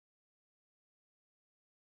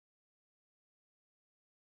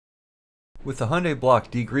With the Hyundai block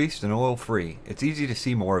degreased and oil-free, it's easy to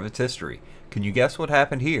see more of its history. Can you guess what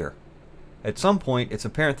happened here? At some point, it's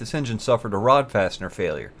apparent this engine suffered a rod fastener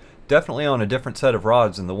failure. Definitely on a different set of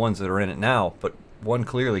rods than the ones that are in it now, but one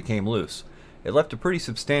clearly came loose. It left a pretty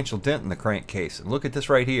substantial dent in the crankcase, and look at this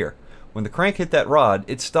right here. When the crank hit that rod,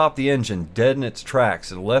 it stopped the engine dead in its tracks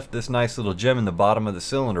and left this nice little gem in the bottom of the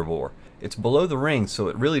cylinder bore. It's below the ring, so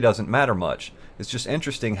it really doesn't matter much. It's just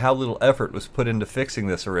interesting how little effort was put into fixing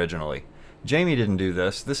this originally. Jamie didn't do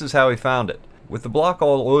this. This is how he found it. With the block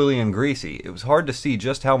all oily and greasy, it was hard to see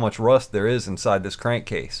just how much rust there is inside this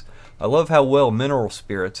crankcase. I love how well mineral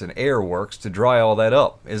spirits and air works to dry all that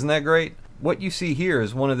up. Isn't that great? What you see here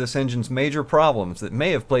is one of this engine's major problems that may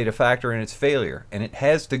have played a factor in its failure, and it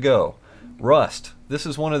has to go. Rust. This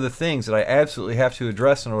is one of the things that I absolutely have to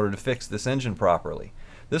address in order to fix this engine properly.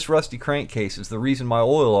 This rusty crankcase is the reason my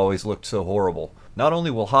oil always looked so horrible. Not only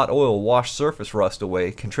will hot oil wash surface rust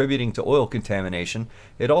away, contributing to oil contamination,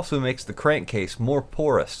 it also makes the crankcase more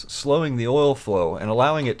porous, slowing the oil flow and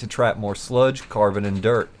allowing it to trap more sludge, carbon, and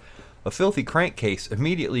dirt. A filthy crankcase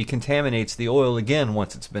immediately contaminates the oil again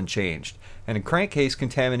once it's been changed, and crankcase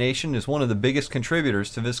contamination is one of the biggest contributors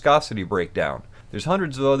to viscosity breakdown. There's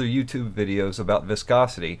hundreds of other YouTube videos about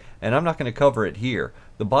viscosity, and I'm not going to cover it here.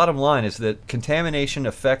 The bottom line is that contamination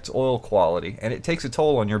affects oil quality, and it takes a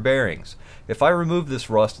toll on your bearings. If I remove this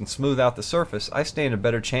rust and smooth out the surface, I stand a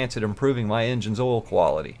better chance at improving my engine's oil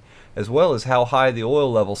quality, as well as how high the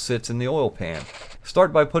oil level sits in the oil pan.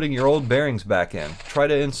 Start by putting your old bearings back in. Try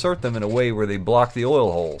to insert them in a way where they block the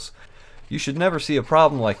oil holes. You should never see a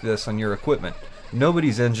problem like this on your equipment.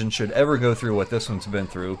 Nobody's engine should ever go through what this one's been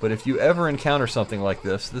through, but if you ever encounter something like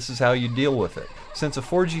this is how you deal with it. Since a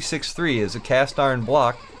 4G63 is a cast iron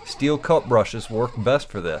block, steel cup brushes work best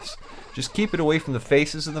for this. Just keep it away from the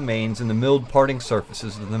faces of the mains and the milled parting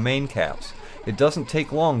surfaces of the main caps. It doesn't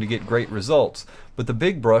take long to get great results, but the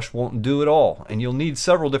big brush won't do it all, and you'll need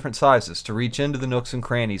several different sizes to reach into the nooks and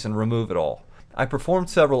crannies and remove it all. I performed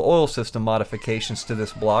several oil system modifications to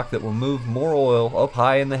this block that will move more oil up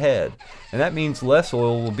high in the head, and that means less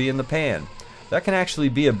oil will be in the pan. That can actually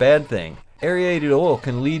be a bad thing. Aerated oil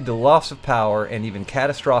can lead to loss of power and even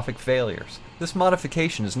catastrophic failures. This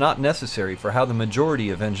modification is not necessary for how the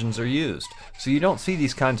majority of engines are used, so you don't see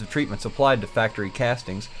these kinds of treatments applied to factory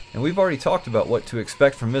castings, and we've already talked about what to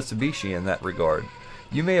expect from Mitsubishi in that regard.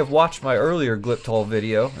 You may have watched my earlier Glyptal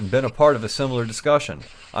video and been a part of a similar discussion.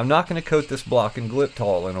 I'm not going to coat this block in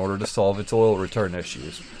Glyptal in order to solve its oil return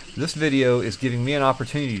issues. This video is giving me an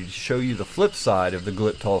opportunity to show you the flip side of the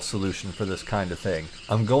Glyptal solution for this kind of thing.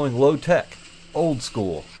 I'm going low tech, old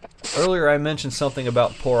school. Earlier I mentioned something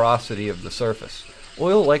about porosity of the surface.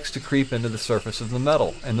 Oil likes to creep into the surface of the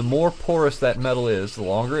metal, and the more porous that metal is, the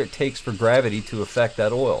longer it takes for gravity to affect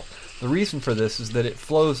that oil. The reason for this is that it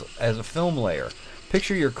flows as a film layer.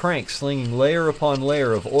 Picture your crank slinging layer upon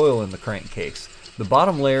layer of oil in the crankcase. The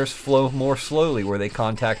bottom layers flow more slowly where they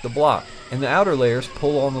contact the block, and the outer layers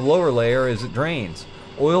pull on the lower layer as it drains.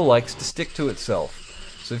 Oil likes to stick to itself.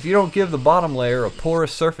 So if you don't give the bottom layer a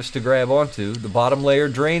porous surface to grab onto, the bottom layer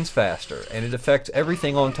drains faster, and it affects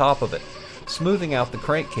everything on top of it. Smoothing out the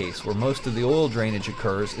crankcase where most of the oil drainage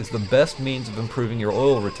occurs is the best means of improving your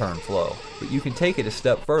oil return flow, but you can take it a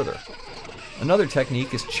step further. Another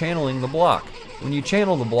technique is channeling the block. When you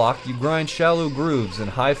channel the block, you grind shallow grooves in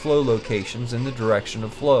high flow locations in the direction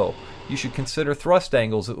of flow. You should consider thrust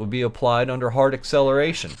angles that will be applied under hard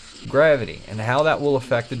acceleration, gravity, and how that will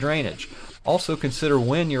affect the drainage. Also consider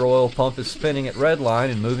when your oil pump is spinning at redline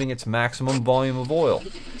and moving its maximum volume of oil.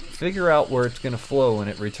 Figure out where it's going to flow when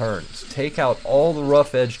it returns. Take out all the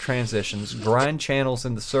rough edge transitions, grind channels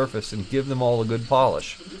in the surface, and give them all a good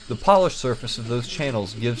polish. The polished surface of those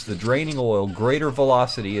channels gives the draining oil greater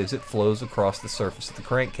velocity as it flows across the surface of the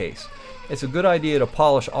crankcase. It's a good idea to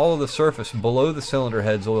polish all of the surface below the cylinder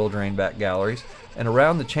head's oil drain back galleries and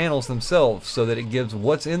around the channels themselves so that it gives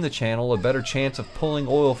what's in the channel a better chance of pulling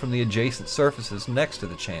oil from the adjacent surfaces next to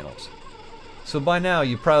the channels. So by now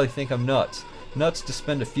you probably think I'm nuts. Nuts to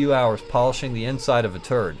spend a few hours polishing the inside of a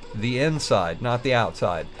turd. The inside, not the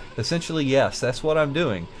outside. Essentially, yes, that's what I'm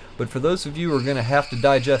doing, but for those of you who are going to have to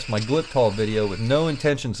digest my Glyptal video with no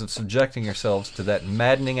intentions of subjecting yourselves to that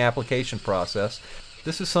maddening application process,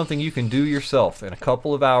 this is something you can do yourself in a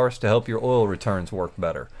couple of hours to help your oil returns work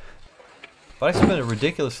better. But I spent a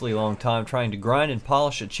ridiculously long time trying to grind and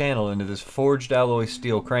polish a channel into this forged alloy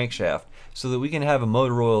steel crankshaft so that we can have a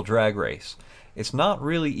motor oil drag race. It's not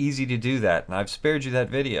really easy to do that, and I've spared you that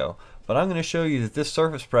video, but I'm going to show you that this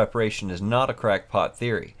surface preparation is not a crackpot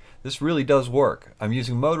theory. This really does work. I'm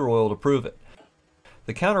using motor oil to prove it.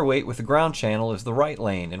 The counterweight with the ground channel is the right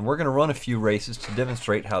lane, and we're going to run a few races to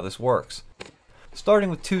demonstrate how this works. Starting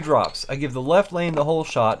with 2 drops, I give the left lane the whole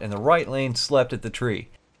shot and the right lane slept at the tree.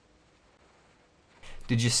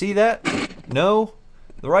 Did you see that? No?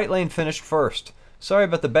 The right lane finished first. Sorry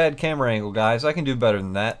about the bad camera angle, guys. I can do better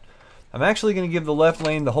than that. I'm actually going to give the left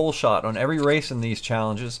lane the whole shot on every race in these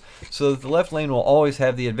challenges so that the left lane will always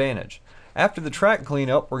have the advantage. After the track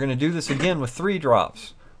cleanup, we're going to do this again with 3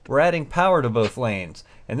 drops. We're adding power to both lanes,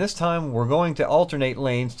 and this time we're going to alternate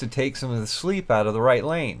lanes to take some of the sleep out of the right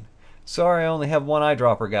lane. Sorry I only have 1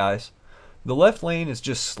 eyedropper, guys. The left lane is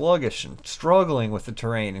just sluggish and struggling with the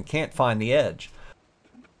terrain and can't find the edge.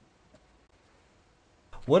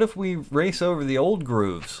 What if we race over the old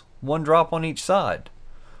grooves, 1 drop on each side?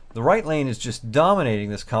 The right lane is just dominating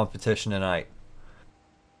this competition tonight.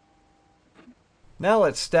 Now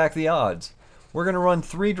let's stack the odds. We're going to run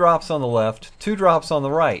 3 drops on the left, 2 drops on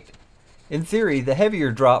the right. In theory, the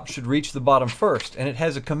heavier drop should reach the bottom first, and it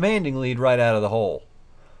has a commanding lead right out of the hole.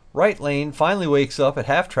 Right lane finally wakes up at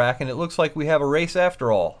half track, and it looks like we have a race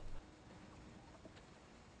after all.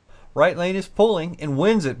 Right lane is pulling and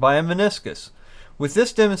wins it by a meniscus. With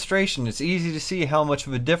this demonstration, it's easy to see how much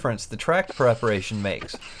of a difference the track preparation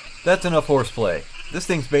makes. That's enough horseplay. This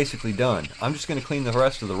thing's basically done. I'm just going to clean the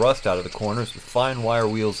rest of the rust out of the corners with fine wire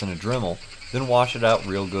wheels and a Dremel, then wash it out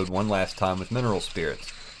real good one last time with mineral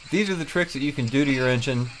spirits. These are the tricks that you can do to your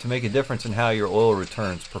engine to make a difference in how your oil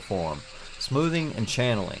returns perform. Smoothing and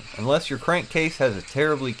channeling. Unless your crankcase has a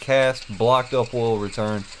terribly cast, blocked up oil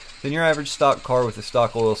return, then your average stock car with a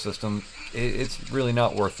stock oil system, it's really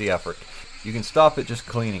not worth the effort. You can stop it just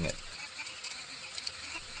cleaning it.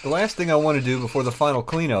 The last thing I want to do before the final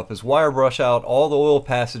cleanup is wire brush out all the oil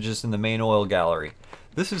passages in the main oil gallery.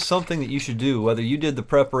 This is something that you should do whether you did the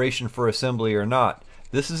preparation for assembly or not.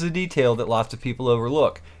 This is a detail that lots of people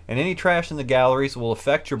overlook, and any trash in the galleries will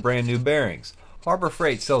affect your brand new bearings. Harbor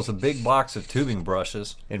Freight sells a big box of tubing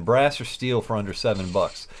brushes in brass or steel for under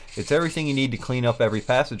 $7. It's everything you need to clean up every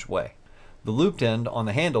passageway. The looped end on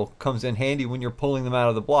the handle comes in handy when you're pulling them out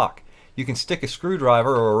of the block. You can stick a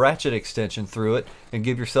screwdriver or a ratchet extension through it and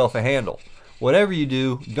give yourself a handle. Whatever you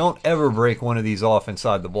do, don't ever break one of these off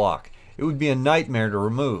inside the block. It would be a nightmare to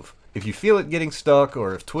remove. If you feel it getting stuck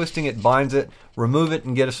or if twisting it binds it, remove it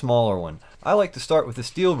and get a smaller one. I like to start with the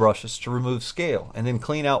steel brushes to remove scale and then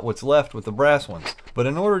clean out what's left with the brass ones. But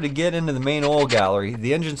in order to get into the main oil gallery,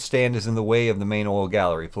 the engine stand is in the way of the main oil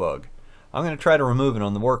gallery plug. I'm going to try to remove it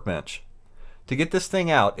on the workbench. To get this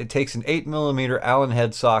thing out, it takes an 8mm Allen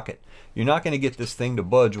head socket. You're not going to get this thing to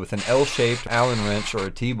budge with an L-shaped Allen wrench or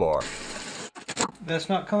a T-bar. That's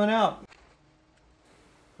not coming out.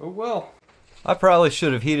 Oh well. I probably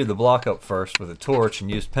should have heated the block up first with a torch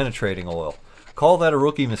and used penetrating oil. Call that a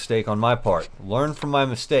rookie mistake on my part. Learn from my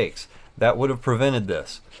mistakes. That would have prevented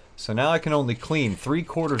this. So now I can only clean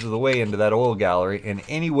 3/4 of the way into that oil gallery, and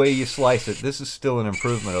any way you slice it, this is still an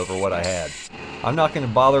improvement over what I had. I'm not going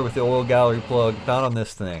to bother with the oil gallery plug, not on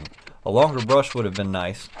this thing. A longer brush would have been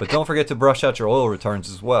nice, but don't forget to brush out your oil returns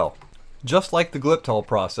as well. Just like the Glyptal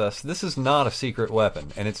process, this is not a secret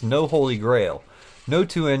weapon, and it's no holy grail. No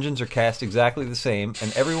 2 engines are cast exactly the same,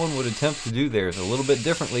 and everyone would attempt to do theirs a little bit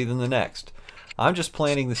differently than the next. I'm just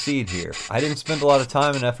planting the seed here. I didn't spend a lot of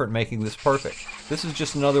time and effort making this perfect. This is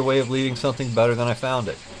just another way of leaving something better than I found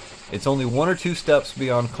it. It's only 1 or 2 steps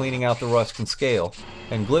beyond cleaning out the rust and scale,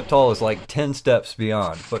 and Glyptal is like 10 steps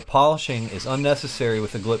beyond, but polishing is unnecessary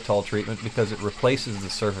with the Glyptal treatment because it replaces the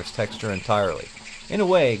surface texture entirely. In a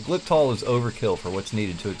way, Glyptal is overkill for what's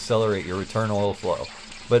needed to accelerate your return oil flow,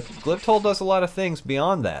 but Glyptal does a lot of things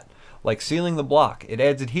beyond that. Like sealing the block, it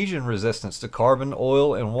adds adhesion resistance to carbon,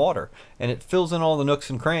 oil, and water, and it fills in all the nooks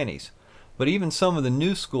and crannies. But even some of the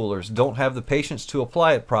new schoolers don't have the patience to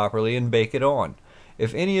apply it properly and bake it on.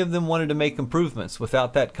 If any of them wanted to make improvements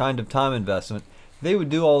without that kind of time investment, they would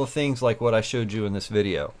do all the things like what I showed you in this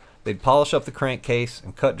video. They'd polish up the crankcase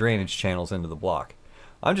and cut drainage channels into the block.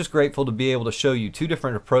 I'm just grateful to be able to show you 2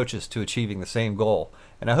 different approaches to achieving the same goal,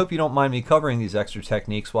 and I hope you don't mind me covering these extra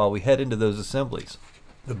techniques while we head into those assemblies.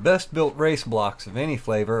 The best built race blocks of any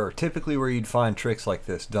flavor are typically where you'd find tricks like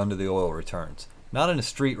this done to the oil returns, not in a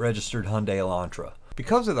street registered Hyundai Elantra.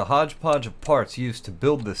 Because of the hodgepodge of parts used to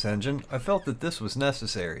build this engine, I felt that this was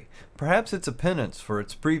necessary. Perhaps it's a penance for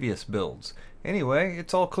its previous builds. Anyway,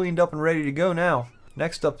 it's all cleaned up and ready to go now.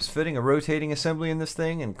 Next up is fitting a rotating assembly in this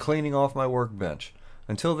thing and cleaning off my workbench.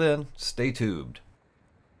 Until then, stay tubed.